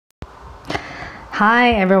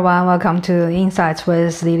Hi everyone, welcome to Insights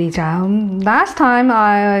with Lily Zhang. Last time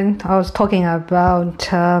I was talking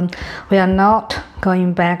about we are not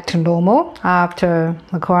going back to normal after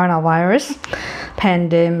the coronavirus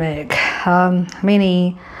pandemic.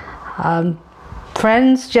 Many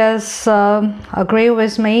friends just agree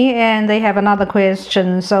with me, and they have another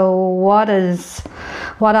question. So what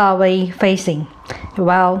are we facing?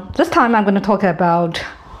 Well, this time I'm going to talk about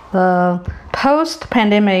the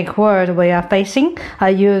post-pandemic world we are facing. I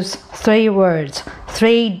use three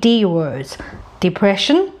D words: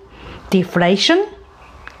 depression, deflation,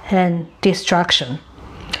 and destruction.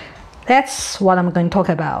 That's what I'm going to talk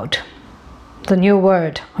about. The new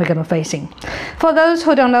world we're going to facing. For those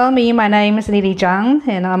who don't know me, my name is Lily Zhang,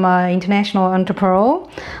 and I'm an international entrepreneur,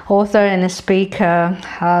 author, and a speaker.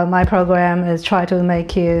 My program is try to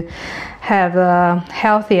make you have a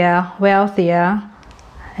healthier, wealthier,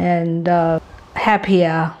 and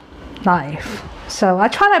happier life. So I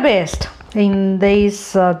try my best in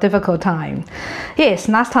this difficult time. Yes,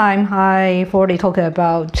 last time I've already talked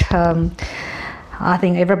about I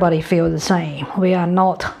think everybody feels the same. We are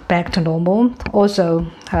not back to normal. Also,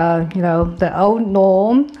 the old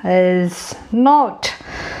norm is not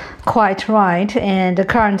quite right, and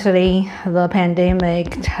currently the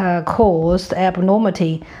pandemic caused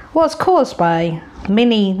abnormality was caused by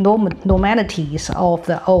many normalities of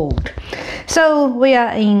the old. So we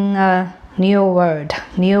are in a new world,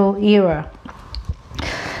 new era.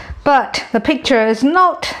 But the picture is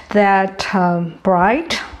not that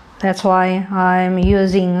bright. That's why I'm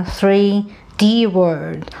using 3D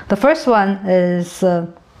word. The first one is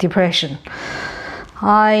depression.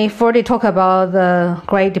 I've already talked about the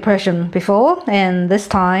Great Depression before, and this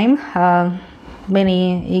time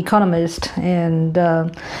many economists and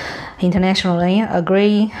internationally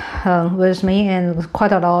agree with me, and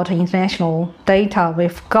quite a lot of international data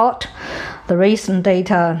we've got. The recent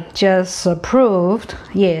data just proved,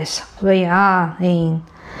 yes, we are in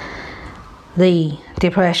the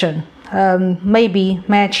depression, maybe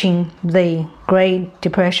matching the Great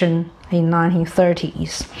Depression in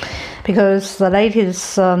 1930s, because the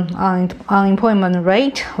latest unemployment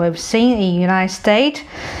rate we've seen in the United States,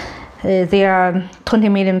 there are 20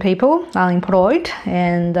 million people unemployed,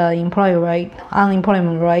 and the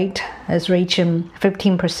unemployment rate is reaching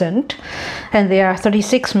 15%, and there are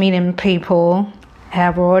 36 million people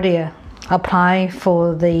have already applied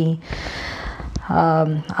for the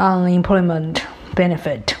unemployment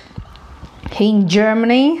benefit. In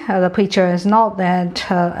Germany, the picture is not that,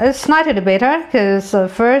 it's slightly better, because the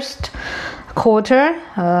first quarter,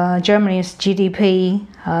 Germany's GDP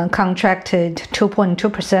contracted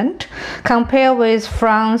 2.2%. Compared with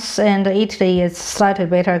France and Italy, it's slightly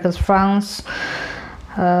better, because France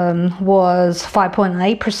was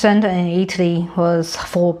 5.8% and Italy was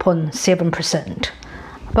 4.7%.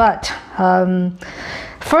 But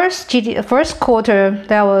first quarter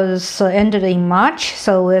that was ended in March,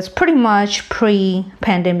 so it's pretty much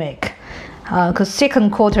pre-pandemic. Because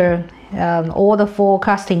second quarter, all the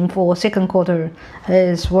forecasting for second quarter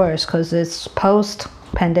is worse because it's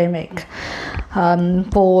post-pandemic.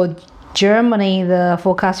 For Germany, the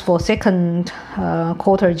forecast for second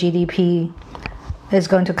quarter GDP is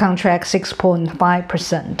going to contract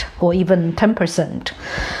 6.5% or even 10%.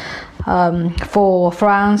 For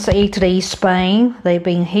France, Italy, Spain, they've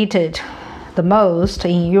been hit the most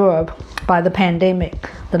in Europe by the pandemic.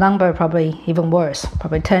 The number probably even worse,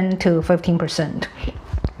 probably 10 to 15%.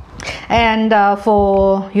 And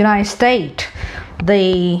for United States,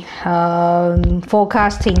 the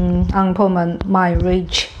forecasting unemployment might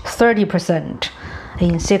reach 30%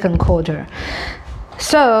 in second quarter.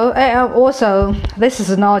 So also, this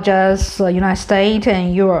is not just United States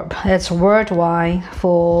and Europe, it's worldwide.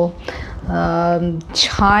 For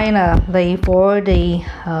China, they've already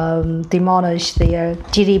demolished their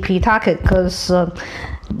GDP target, because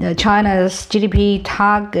China's GDP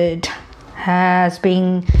target has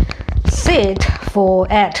been set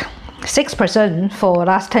at 6% for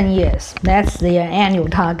last 10 years. That's their annual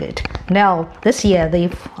target. Now, this year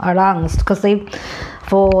they've announced, because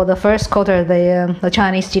for the first quarter, the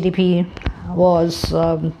Chinese GDP was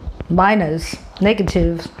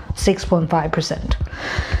negative 6.5%.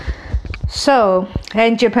 So,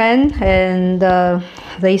 and Japan, and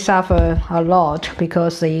they suffer a lot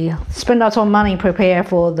because they spend lots of money prepare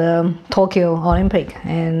for the Tokyo Olympic,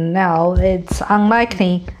 and now it's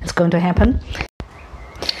unlikely it's going to happen.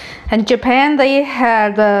 And Japan, they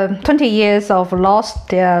had 20 years of lost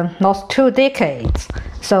 2 decades.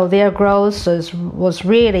 So their growth was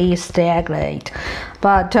really stagnant.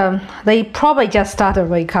 But they probably just started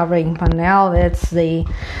recovering, but now it's the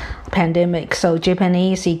pandemic. So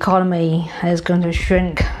Japanese economy is going to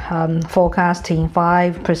shrink, forecasting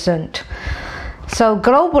 5%. So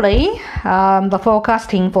globally, the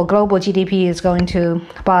forecasting for global GDP is going to,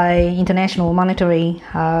 by International Monetary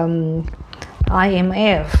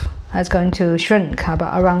IMF, is going to shrink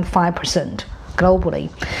about around 5% globally.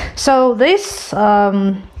 So this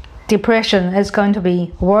depression is going to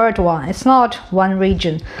be worldwide. It's not one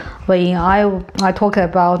region. I talk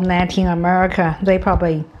about Latin America. They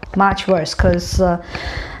probably much worse because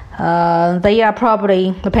they are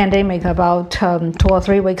probably the pandemic about 2 or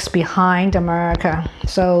 3 weeks behind America.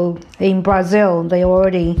 So in Brazil,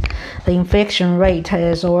 the infection rate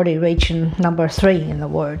is already reaching number 3 in the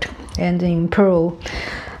world, and in Peru,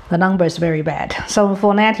 the number is very bad. So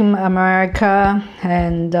for Latin America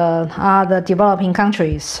and other developing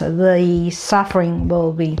countries, the suffering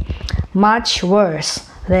will be much worse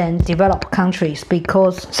than developed countries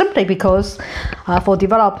simply because for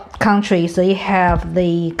developed countries they have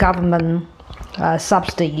the government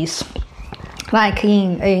subsidies. Like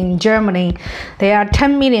in Germany, there are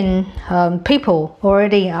 10 million people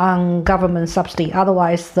already on government subsidy.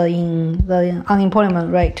 Otherwise, the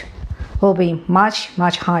unemployment rate will be much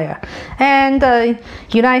higher. And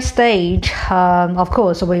United States, of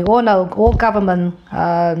course, we all know all government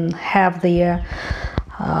have their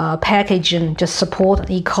packaging just support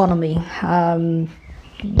the economy.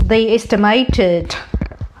 The estimated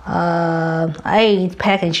aid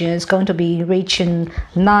package is going to be reaching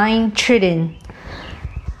 9 trillion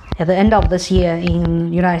at the end of this year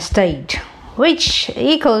in United States, which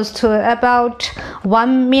equals to about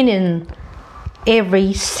 1 million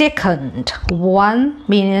every second. $1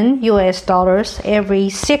 million every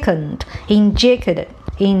second injected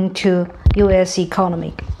into US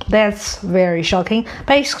economy. That's very shocking.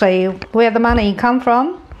 Basically, where the money come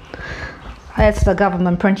from? It's the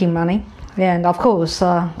government printing money. And of course,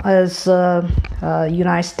 as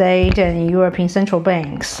United States and European central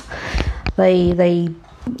banks,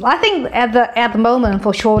 I think at the moment,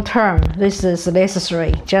 for short term, this is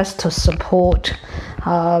necessary just to support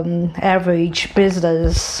average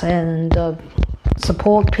business and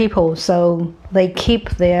support people so they keep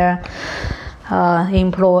their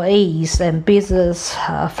employees and business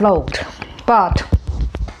afloat. But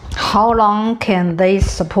how long can this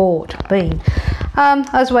support be?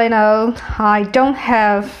 As we know, I don't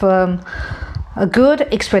have a good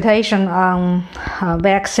expectation on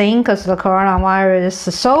vaccine because the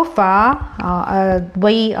coronavirus so far,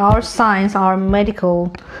 our science, our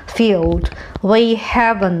medical field, we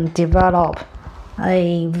haven't developed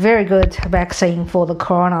a very good vaccine for the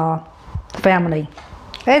corona family.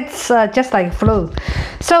 It's just like flu.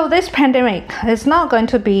 So this pandemic is not going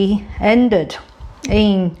to be ended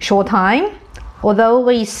in short time, although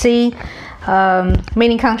we see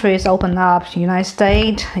many countries open up. United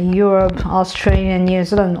States, Europe, Australia, New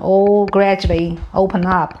Zealand all gradually open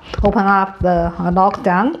up the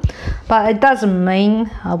lockdown, but it doesn't mean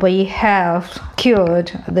we have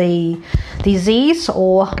cured the disease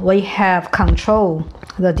or we have controlled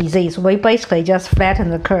the disease. We basically just flatten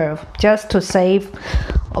the curve just to save.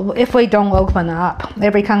 If we don't open up,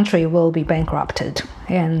 every country will be bankrupted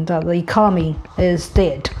and the economy is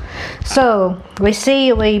dead. So we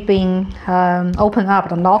see we've been open up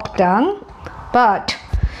the lockdown, but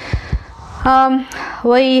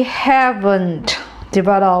we haven't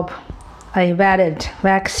developed a valid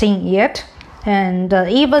vaccine yet. And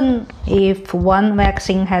even if one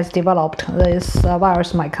vaccine has developed, this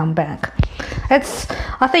virus might come back.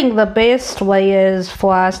 I think the best way is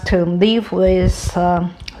for us to live with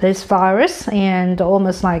this virus and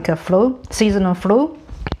almost like a flu, seasonal flu.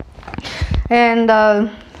 And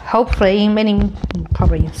hopefully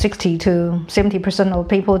probably 60 to 70% of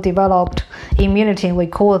people developed immunity. We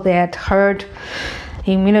call that herd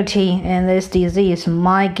immunity, and this disease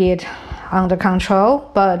might get under control.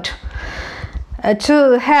 But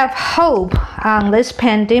to have hope on this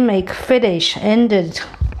pandemic ended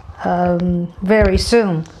very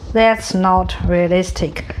soon, that's not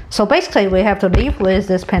realistic. So basically, we have to live with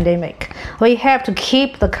this pandemic. We have to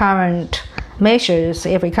keep the current measures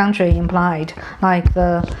every country implied, like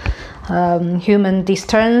the human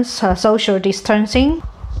distance, social distancing.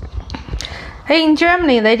 In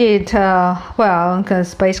Germany, they did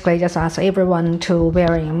because basically just asked everyone to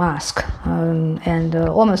wear a mask, and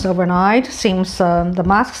almost overnight seems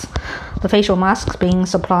the facial masks being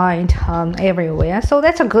supplied everywhere. So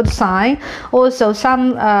that's a good sign. Also,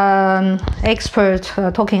 some experts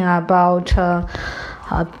talking about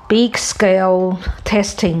big scale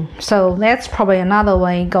testing. So that's probably another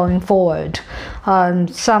way going forward.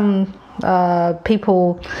 Some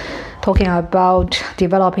people talking about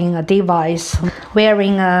developing a device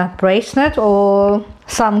wearing a bracelet or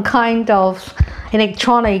some kind of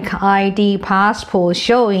electronic ID passport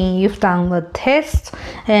showing you've done the test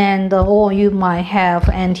and or you might have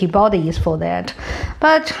antibodies for that.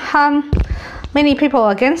 But many people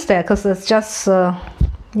are against that because it's just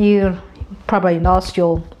you probably lost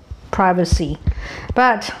your privacy.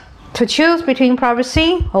 But to choose between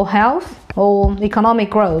privacy or health or economic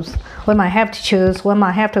growth, we might have to choose, we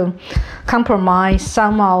might have to compromise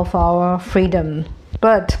some of our freedom.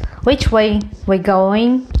 But which way we're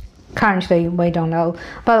going, currently we don't know.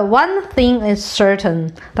 But one thing is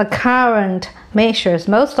certain, the current measures,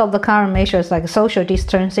 most of the current measures like social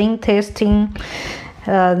distancing, testing,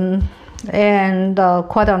 and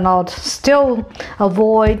quite a lot, still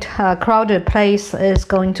avoid a crowded place is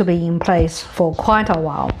going to be in place for quite a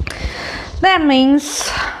while. That means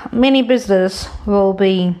many business will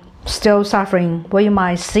be still suffering. We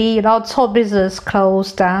might see lots of business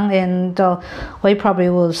closed down, and we probably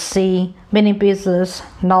will see many business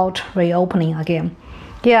not reopening again.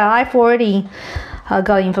 Yeah, I've already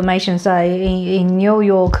got information that in New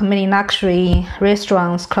York, many luxury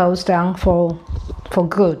restaurants closed down for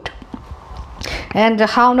good. And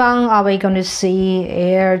how long are we going to see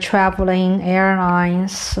air traveling,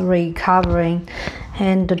 airlines recovering,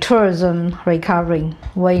 and the tourism recovering?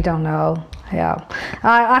 We don't know. Yeah,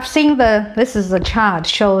 I've seen this is a chart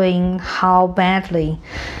showing how badly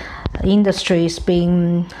industries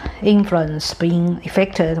being influenced, being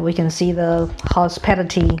affected. We can see the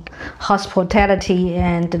hospitality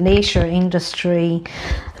and the leisure industry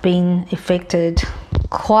being affected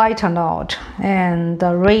quite a lot, and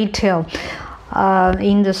the retail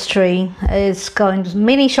industry is going to,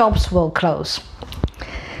 many shops will close.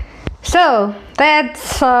 So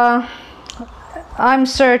that's I'm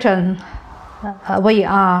certain we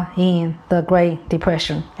are in the Great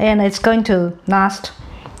Depression, and it's going to last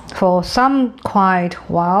for some quite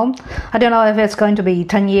while. I don't know if it's going to be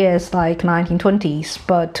 10 years like 1920s,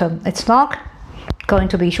 but it's not going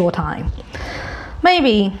to be short time.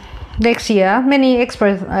 Maybe next year, many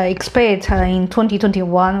experts expect in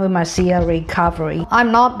 2021 we might see a recovery.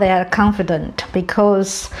 I'm not that confident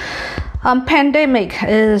because pandemic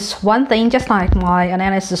is one thing, just like my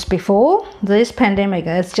analysis before. This pandemic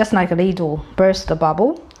is just like a little burst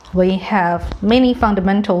bubble. We have many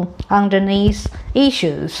fundamental underneath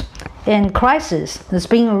issues and crisis that's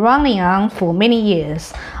been running on for many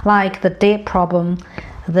years, like the debt problem,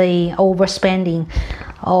 the overspending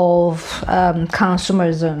of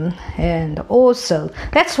consumerism, and also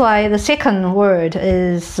that's why the second word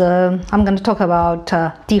is I'm going to talk about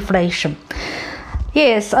deflation.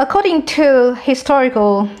 Yes, according to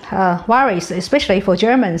historical worries, especially for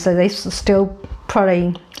Germans, they still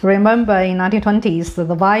probably remember in 1920s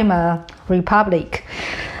the Weimar Republic.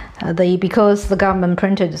 Because the government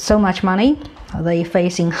printed so much money, they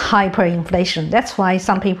facing hyperinflation. That's why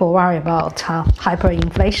some people worry about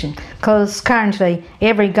hyperinflation, because currently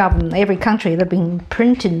every government, every country, they've been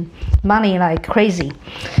printing money like crazy.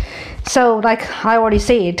 So like I already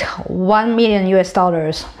said, $1 million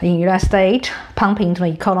in United States pumping into the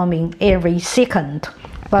economy every second.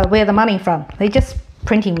 But where the money from? They just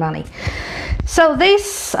printing money. So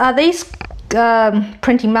these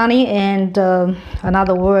printing money and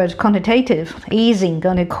another word, quantitative easing,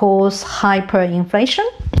 going to cause hyperinflation?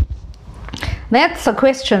 That's a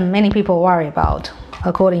question many people worry about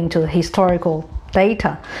according to historical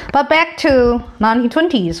data. But back to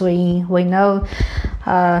 1920s, we know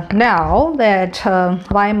now that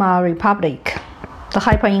Weimar Republic, the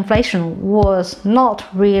hyperinflation was not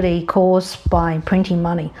really caused by printing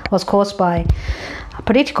money, was caused by a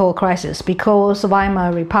political crisis, because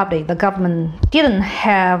Weimar Republic, the government didn't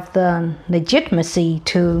have the legitimacy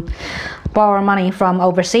to borrow money from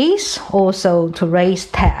overseas, also to raise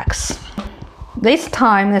tax. This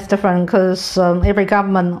time is different because every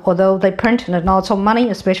government, although they printed lots of money,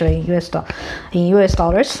 especially in US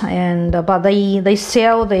dollars, and but they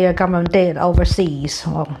sell their government debt overseas.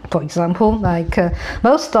 Well, for example, like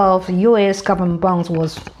most of US government bonds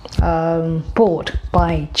was bought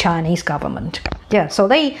by Chinese government. Yeah, so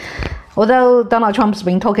although Donald Trump's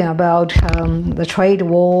been talking about the trade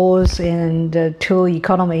wars and two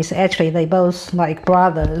economies, actually they both like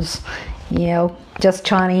brothers. You know, just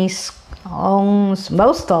Chinese owns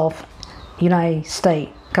most of United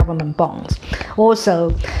States government bonds.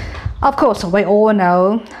 Also, of course, we all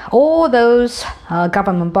know all those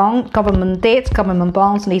government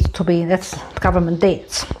bonds needs to be, that's government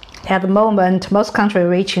debts. At the moment, most countries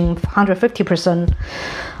reaching 150%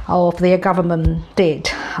 of their government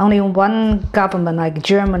debt. Only one government, like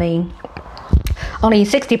Germany, only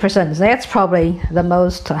 60%. That's probably the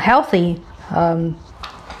most healthy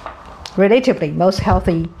relatively most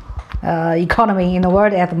healthy economy in the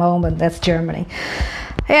world at the moment. That's Germany.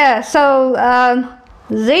 Yeah, so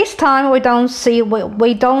this time we don't see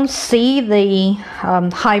the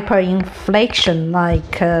hyperinflation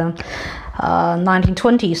like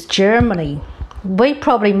 1920s Germany. We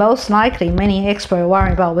probably most likely, many experts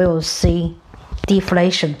worry about, we will see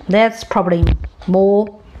deflation. That's probably more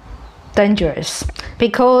dangerous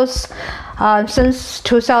because since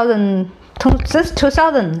 2000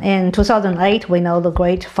 and 2008, we know the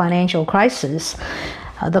great financial crisis.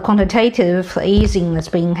 The quantitative easing has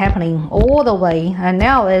been happening all the way, and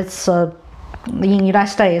now it's in the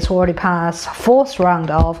United States already passed fourth round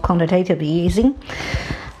of quantitative easing.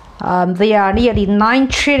 There are nearly $9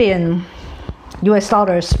 trillion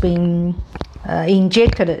being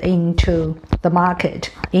injected into the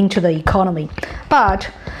market, into the economy. But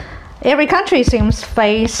every country seems to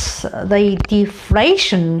face the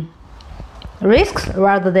deflation risks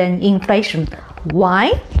rather than inflation.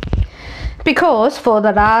 Why? Because for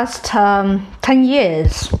the last 10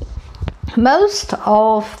 years, most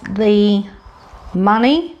of the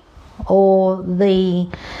money or the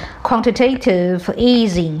quantitative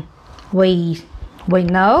easing we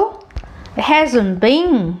know hasn't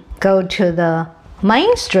been go to the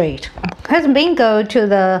main street, hasn't been go to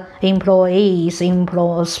the employees,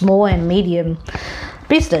 small and medium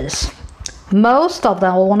business. Most of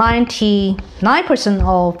the, or 99%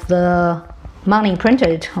 of the money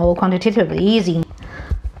printed or quantitative easing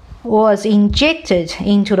was injected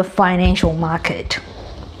into the financial market.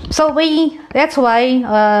 So that's why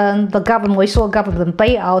we saw government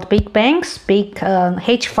buy out big banks, big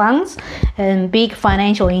hedge funds, and big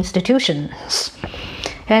financial institutions.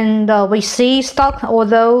 And we see stock,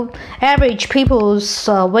 although average people's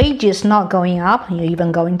wages not going up,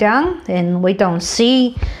 even going down, and we don't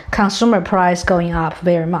see consumer price going up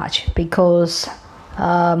very much because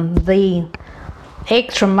the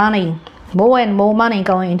extra money, more and more money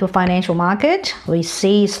going into financial market. We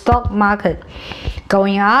see stock market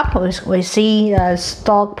going up. We see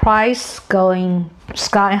stock price going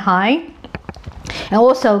sky high. And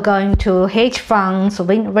also going to hedge funds,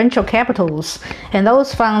 venture capitals, and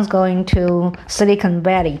those funds going to Silicon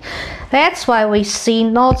Valley. That's why we see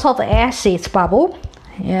lots of assets bubble,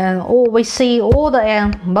 and we see all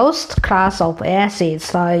the most class of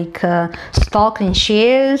assets like stock and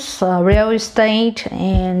shares, real estate,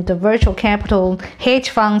 and the virtual capital, hedge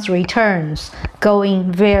funds returns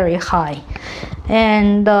going very high,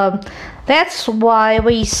 and that's why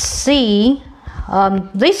we see.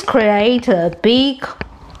 This creates a big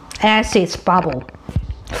assets bubble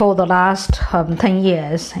for the last 10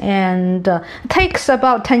 years, and it takes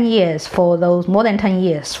about 10 years for those, more than 10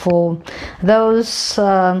 years for those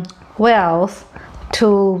wealth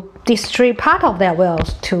to distribute part of their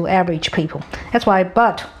wealth to average people. That's why,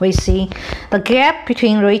 but we see the gap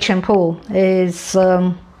between rich and poor is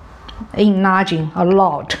enlarging a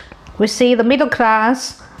lot. We see the middle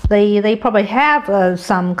class, they probably have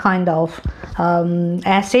some kind of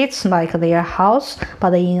assets like their house, but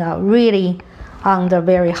they are really under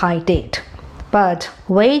very high debt. But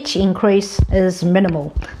wage increase is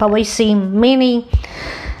minimal. But we see many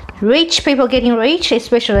rich people getting rich,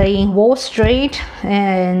 especially Wall Street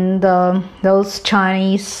and those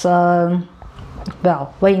Chinese.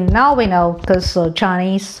 We know because the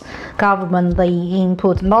Chinese government, they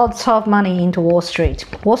input lots of money into Wall Street.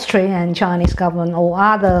 Wall Street and Chinese government or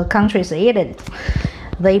other countries in it,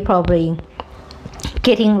 they probably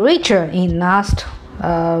getting richer in last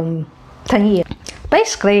 10 years.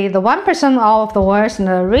 Basically, the 1% of the world's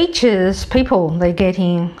richest people, they're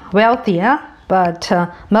getting wealthier, but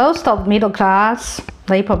most of middle class,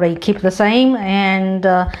 they probably keep the same, and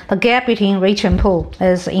the gap between rich and poor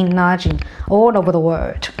is enlarging all over the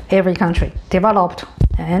world, every country, developed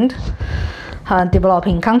and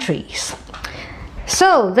developing countries.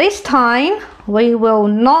 So this time, we will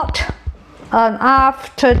not,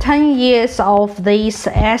 after 10 years of this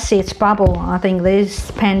assets bubble, I think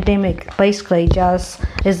this pandemic basically just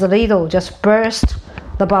burst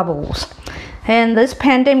the bubbles. And this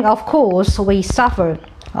pandemic, of course, we suffer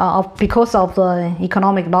because of the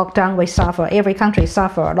economic lockdown. We suffer. Every country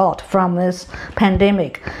suffer a lot from this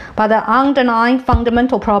pandemic. But the underlying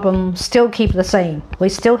fundamental problem still keep the same. We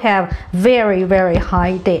still have very, very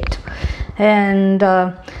high debt, and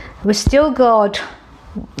we still got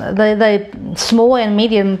the small and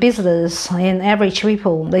medium business and average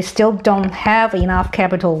people. They still don't have enough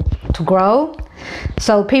capital to grow.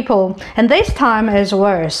 So people, and this time is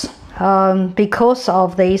worse. because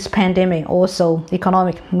of this pandemic, also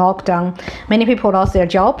economic lockdown, many people lost their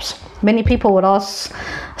jobs. Many people lost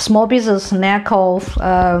small business lack of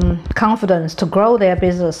confidence to grow their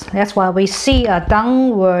business. That's why we see a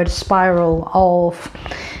downward spiral of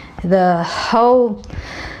the whole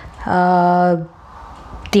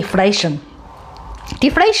deflation.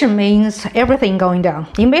 Deflation means everything going down.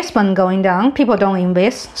 Investment going down. People don't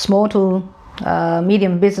invest. Small to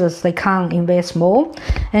medium business, they can't invest more.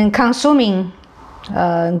 And consuming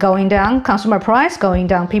going down. Consumer price going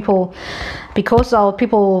down. People, because of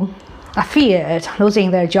people are feared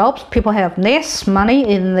losing their jobs. People have less money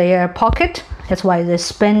in their pocket. That's why they're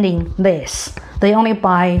spending less. They only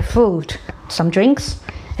buy food, some drinks,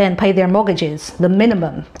 and pay their mortgages, the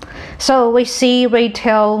minimum. So we see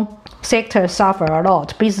retail sector suffer a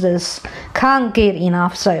lot. Business can't get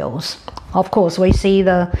enough sales. Of course, we see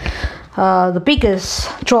the biggest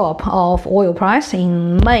drop of oil price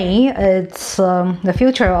in May. It's the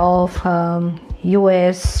future of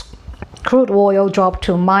U.S. crude oil dropped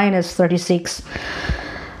to minus $36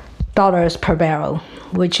 per barrel,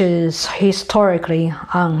 which is historically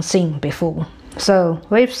unseen before. So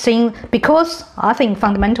we've seen, because I think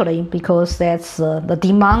fundamentally because that's the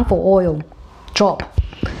demand for oil drop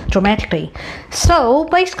dramatically. So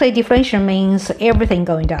basically deflation means everything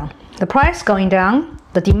going down. The price going down,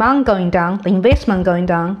 the demand going down, the investment going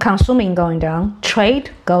down, consuming going down,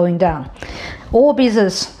 trade going down, all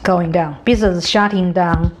business going down, business shutting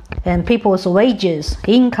down, and people's wages,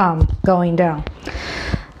 income going down.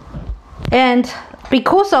 And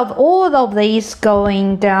because of all of these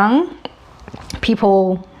going down,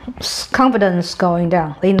 people's confidence going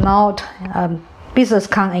down. They not business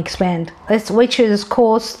can't expand, which is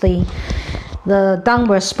caused the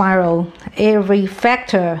downward spiral. Every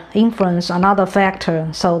factor influence another factor,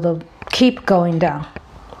 so the keep going down.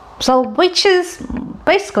 So which is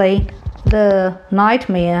basically the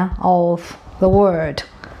nightmare of the world.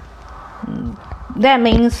 That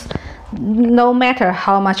means no matter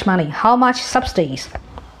how much money, how much subsidies,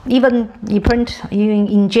 even you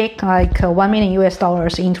inject like $1 million US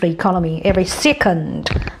into the economy every second,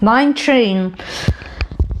 $9 trillion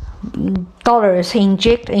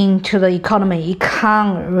inject into the economy, it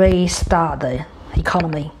can't restart the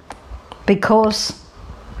economy because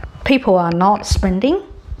people are not spending,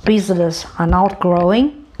 business are not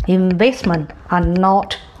growing, investment are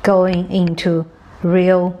not going into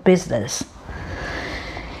real business.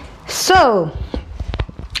 So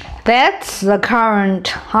that's the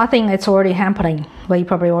current, I think it's already happening. We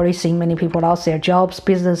probably already seen many people lost their jobs,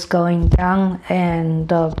 business going down,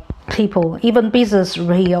 and people, even business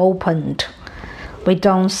reopened. We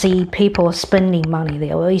don't see people spending money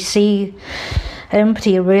there. We see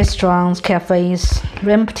empty restaurants, cafes,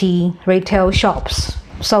 empty retail shops.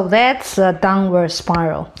 So that's a downward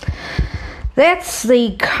spiral. That's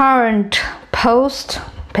the current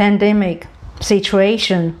post-pandemic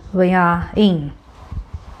situation we are in.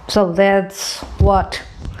 So that's what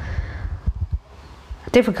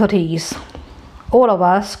difficulties all of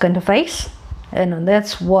us going to face, and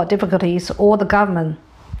that's what difficulties all the government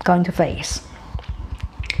going to face.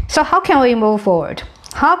 So how can we move forward?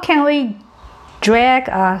 How can we drag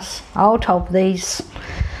us out of this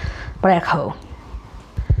black hole?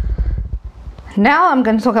 Now I'm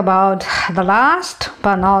going to talk about the last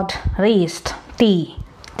but not least,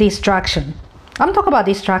 destruction. I'm talking about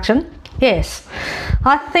destruction. Yes,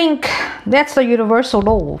 I think that's the universal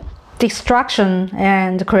law. Destruction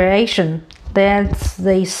and creation, that's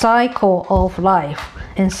the cycle of life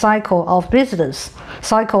and cycle of business,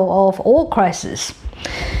 cycle of all crises.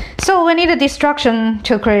 So we need a destruction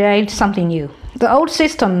to create something new. The old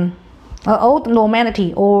system, old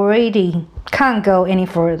normality already can't go any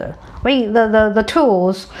further. The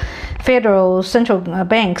tools federal central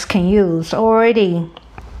banks can use already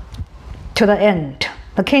to the end.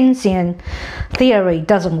 The Keynesian theory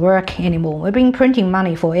doesn't work anymore. We've been printing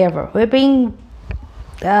money forever. We've been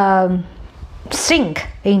sink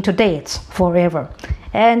into debts forever.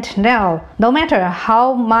 And now, no matter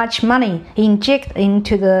how much money inject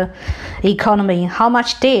into the economy, how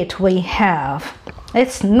much debt we have,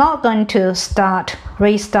 it's not going to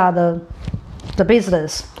restart the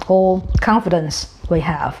business or confidence we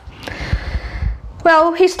have.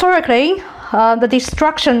 Well, historically, the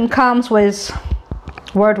destruction comes with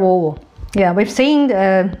World War. Yeah, we've seen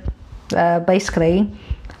basically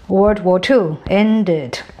World War II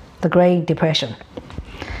ended the Great Depression.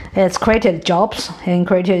 It's created jobs and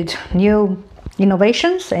created new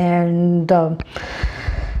innovations and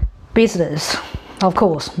business. Of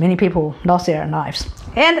course, many people lost their lives.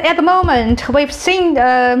 And at the moment, we've seen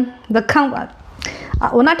when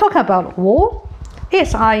I talk about war,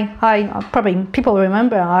 yes, I probably people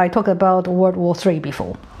remember I talked about World War III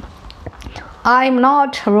before. I'm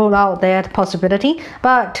not rule out that possibility,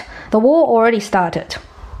 but the war already started.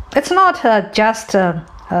 It's not just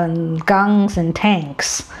guns and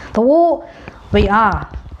tanks. The war, we are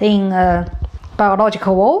in a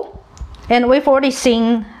biological war, and we've already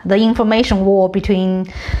seen the information war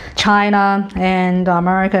between China and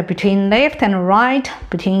America, between left and right,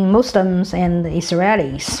 between Muslims and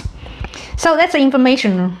Israelis. So that's the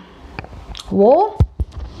information war,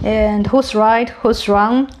 and who's right, who's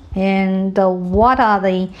wrong, and what are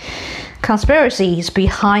the conspiracies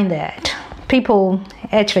behind that. People,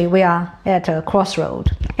 actually, we are at a crossroad.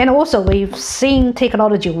 And also we've seen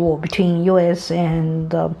technology war between US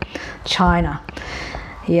and China.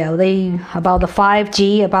 Yeah, about the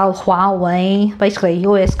 5G, about Huawei. Basically,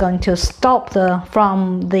 US going to stop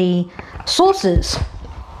from the sources,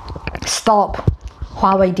 stop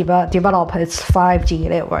Huawei develop its 5G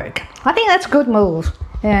network. I think that's a good move,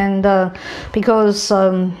 and because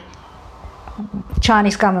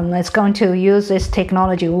Chinese government is going to use this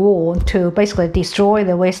technology war to basically destroy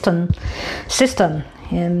the Western system,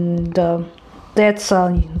 and that's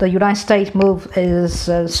the United States move is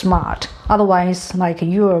smart. Otherwise, like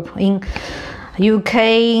Europe, in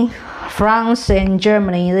UK, France, and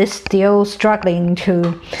Germany, they're still struggling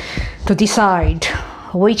to decide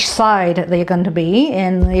which side they're going to be,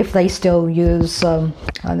 and if they still use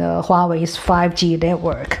Huawei's 5G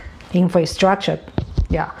network infrastructure.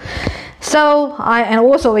 Yeah. So and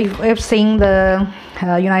also we've seen the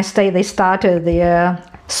United States, they started their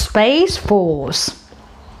Space Force.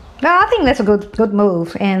 Now, I think that's a good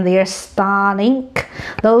move, and they're Starlink,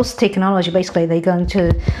 those technology, basically they're going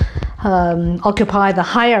to occupy the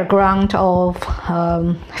higher ground of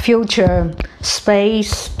future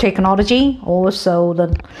space technology, also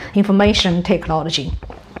the information technology.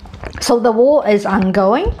 So the war is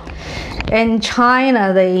ongoing. In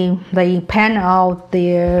China, they pan out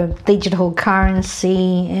their digital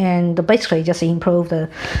currency and basically just improve the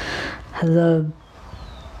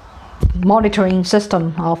monitoring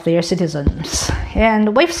system of their citizens.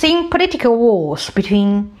 And we've seen political wars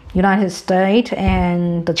between United States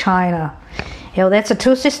and China. You know, that's a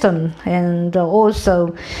two system, and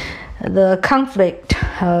also the conflict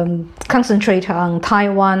concentrate on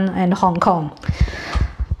Taiwan and Hong Kong.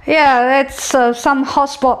 Yeah, that's some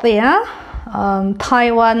hotspot there.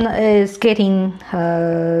 Taiwan is getting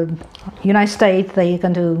United States. They're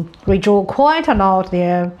going to withdraw quite a lot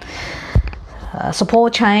their supply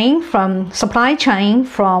chain from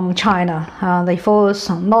China. They force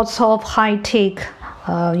lots of high-tech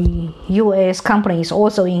U.S. companies,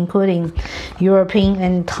 also including European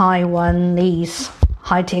and Taiwanese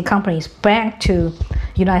high-tech companies, back to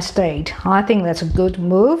United States. I think that's a good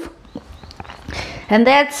move. And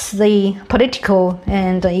that's the political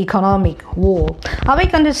and the economic war. Are we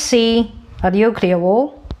going to see a nuclear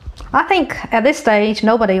war? I think at this stage,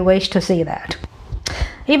 nobody wishes to see that.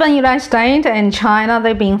 Even United States and China,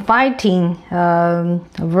 they've been fighting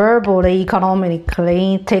verbally,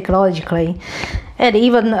 economically, technologically, and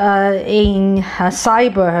even in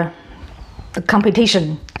cyber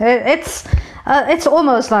competition. It's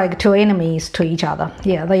almost like two enemies to each other.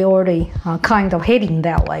 Yeah, they already are kind of heading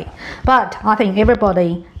that way. But I think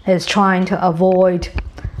everybody is trying to avoid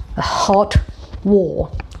a hot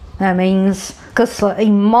war. That means, because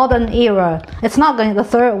in modern era, it's not going to the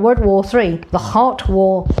third World War III, the hot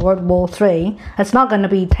war, World War III. It's not going to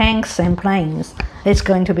be tanks and planes. It's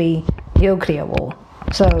going to be nuclear war.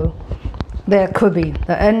 So there could be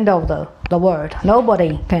the end of the world.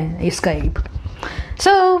 Nobody can escape.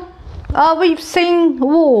 So we've seen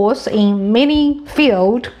wars in many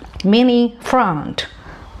fields, many fronts,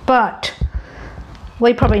 but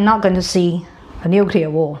we're probably not going to see a nuclear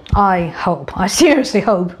war. I seriously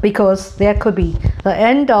hope, because there could be the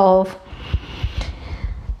end of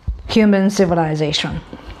human civilization.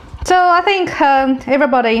 So I think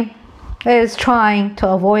everybody is trying to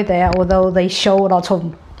avoid that, although they show lots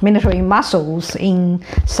of military muscles in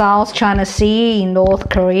South China Sea, in North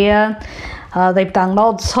Korea. They've done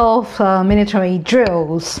lots of military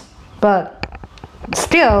drills, but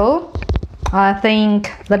still, I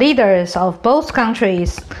think the leaders of both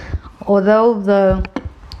countries, although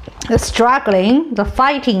the struggling, the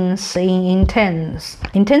fightings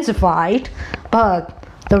intensified, but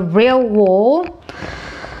the real war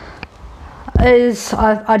is,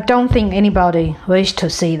 I don't think anybody wishes to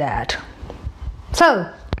see that. So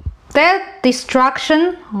that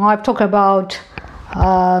destruction, I've talked about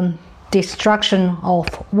destruction of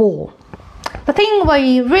war. The thing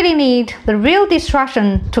we really need, the real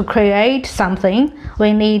destruction to create something,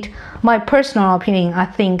 we need, my personal opinion, I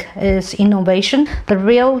think, is innovation, the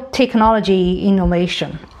real technology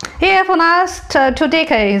innovation. Yeah, for the last 2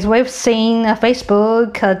 decades, we've seen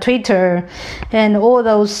Facebook, Twitter, and all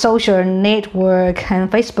those social network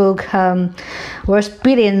and Facebook worth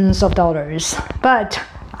billions of dollars. But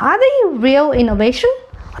are they real innovation?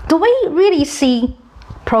 Do we really see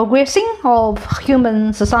progressing of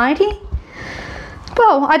human society?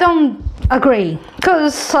 Well, I don't agree,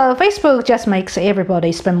 because Facebook just makes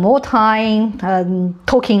everybody spend more time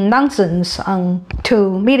talking nonsense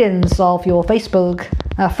to millions of your Facebook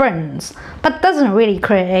friends, but doesn't really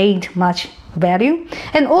create much value.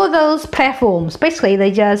 And all those platforms, basically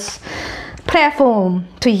they just platform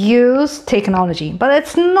to use technology, but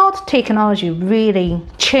it's not technology really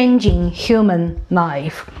changing human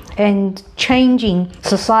life and changing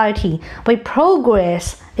society. We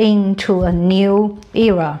progress into a new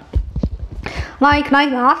era. Like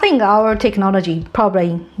I think our technology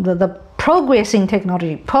probably, the progress in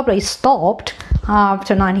technology probably stopped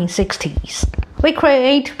after 1960s. We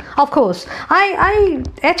create, of course, I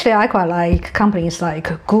quite like companies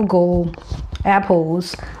like Google,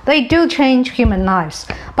 Apple's. They do change human lives.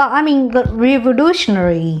 But I mean, the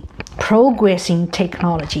revolutionary progress in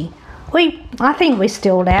technology, I think we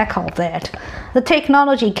still lack of that. The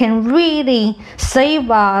technology can really save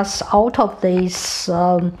us out of this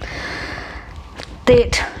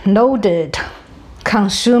debt-loaded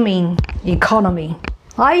consuming economy.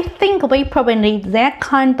 I think we probably need that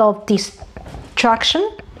kind of destruction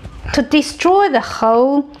to destroy the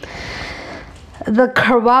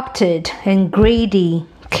corrupted and greedy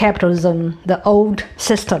capitalism, the old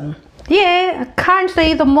system. Yeah,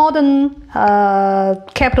 currently the modern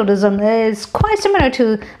capitalism is quite similar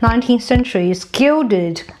to 19th century's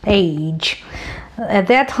Gilded Age. At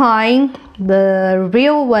that time, the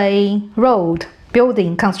railway road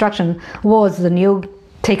building construction was the new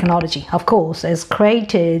technology. Of course, it's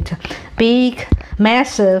created big,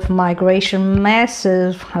 massive migration,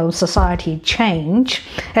 massive society change,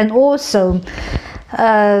 and also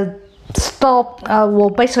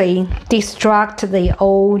basically destruct the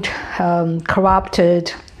old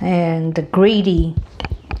corrupted and greedy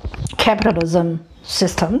capitalism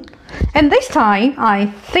system. And this time, I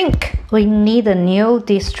think we need a new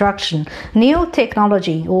destruction, new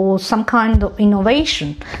technology, or some kind of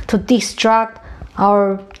innovation to destruct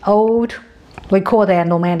our old, we call that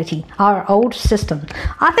normality, our old system.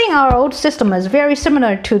 I think our old system is very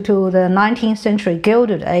similar to the 19th century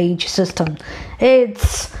Gilded Age system.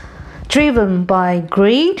 It's driven by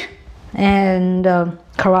greed and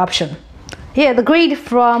corruption. Yeah, the greed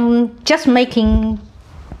from just making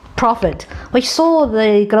profit. We saw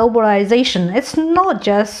the globalization. It's not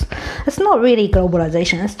really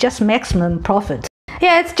globalization. It's just maximum profit.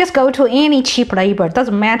 Yeah, it's just go to any cheap labor. It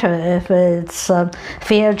doesn't matter if it's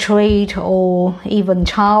fair trade or even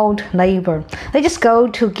child labor. They just go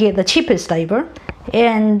to get the cheapest labor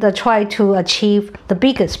and try to achieve the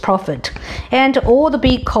biggest profit. And all the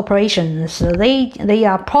big corporations, they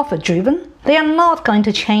are profit driven. They are not going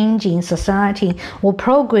to change in society or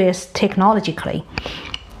progress technologically.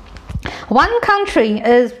 One country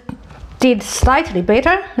did slightly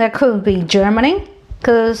better. That could be Germany,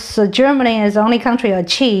 because Germany is the only country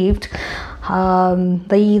achieved.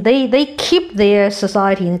 They keep their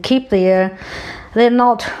society and they're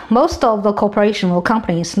not, most of the corporation or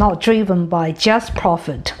companies not driven by just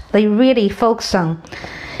profit. They really focus on,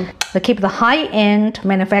 they keep the high-end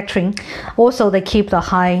manufacturing. Also, they keep the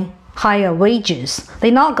higher wages.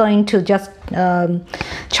 They're not going to just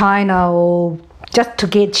China or just to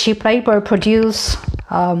get cheap labor, produce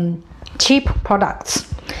cheap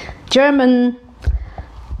products. German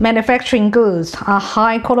manufacturing goods are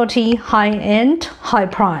high quality, high-end, high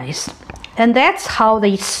price. And that's how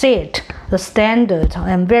they set the standard,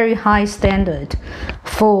 and very high standard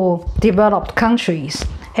for developed countries.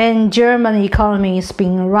 And German economy has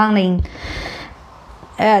been running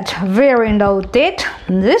at very low debt.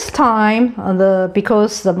 This time,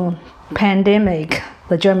 because the pandemic,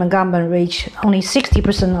 the German government reached only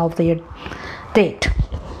 60% of their debt.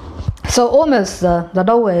 So almost the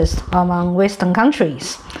lowest among Western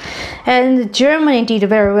countries. And Germany did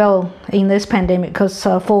very well in this pandemic because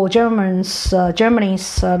for Germany's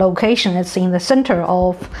location, it's in the center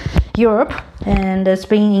of Europe, and it's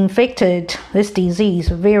been infected this disease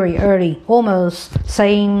very early, almost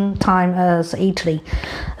same time as Italy.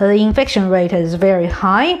 The infection rate is very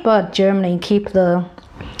high, but Germany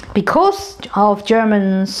because of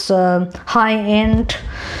Germans' high-end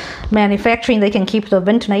manufacturing, they can keep the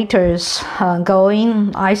ventilators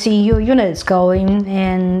going, ICU units going,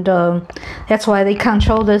 and that's why they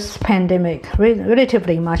control this pandemic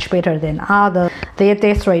relatively much better than other. Their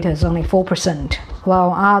death rate is only 4%,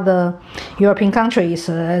 while other European countries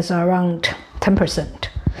is around 10%.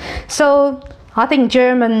 So I think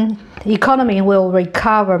German economy will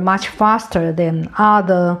recover much faster than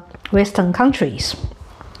other Western countries.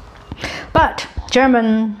 But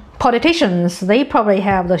German politicians, they probably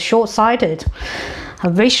have the short-sighted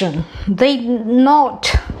vision. They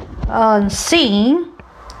not seeing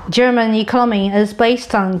German economy is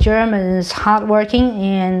based on Germans' hardworking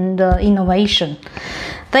and innovation.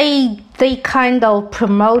 They kind of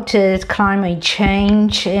promoted climate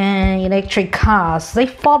change and electric cars. They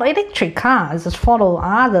follow electric cars, follow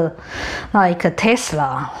other like a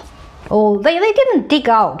Tesla. Or they didn't dig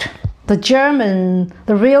out the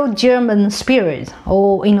real German spirit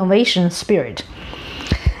or innovation spirit.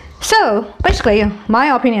 So basically, my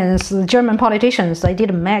opinion is the German politicians, they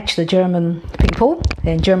didn't match the German people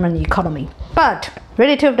and German economy. But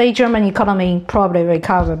relatively, German economy probably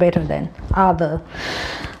recover better than other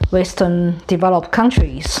Western developed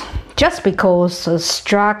countries, just because the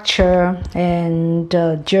structure and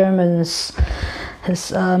Germans'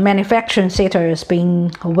 manufacturing sector has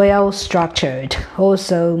been well structured.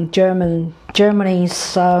 Also, Germany's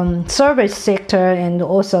service sector and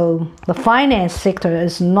also the finance sector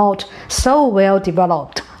is not so well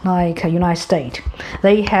developed like the United States.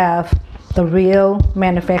 They have the real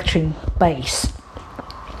manufacturing base.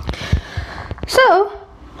 So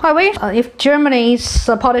I wish if Germany's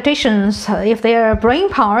politicians, if their brain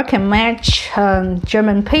power can match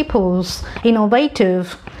German people's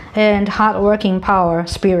innovative and hardworking power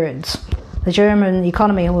spirits, the German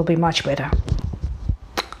economy will be much better.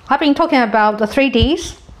 I've been talking about the 3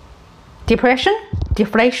 Ds: depression,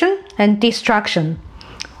 deflation, and destruction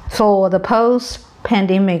for the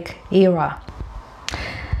post-pandemic era.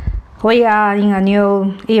 We are in a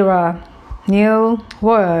new era, new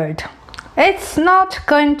world. It's not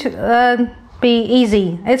going to be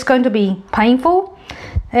easy. It's going to be painful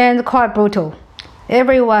and quite brutal.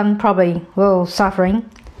 Everyone probably will suffering,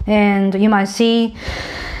 and you might see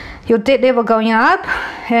your debt level going up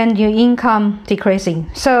and your income decreasing.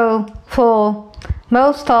 So for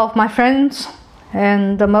most of my friends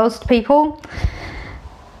and the most people,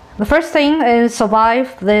 the first thing is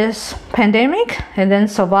survive this pandemic and then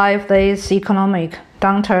survive this economic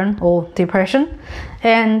downturn or depression,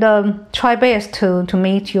 and try best to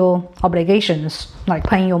meet your obligations, like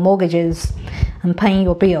paying your mortgages and paying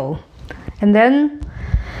your bill. And then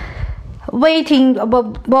waiting,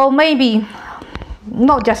 well, maybe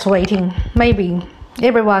not just waiting, maybe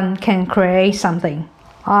everyone can create something.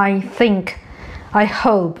 I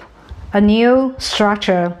hope a new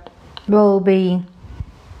structure will be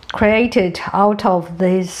created out of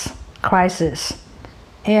this crisis,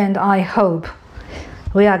 and I hope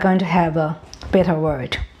we are going to have a better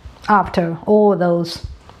world after all those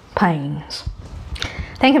pains.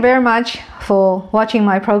 Thank you very much for watching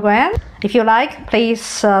my program. If you like,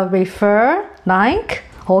 please refer, like,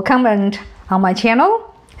 or comment on my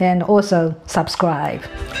channel, and also subscribe.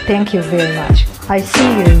 Thank you very much. I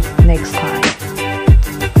see you next time.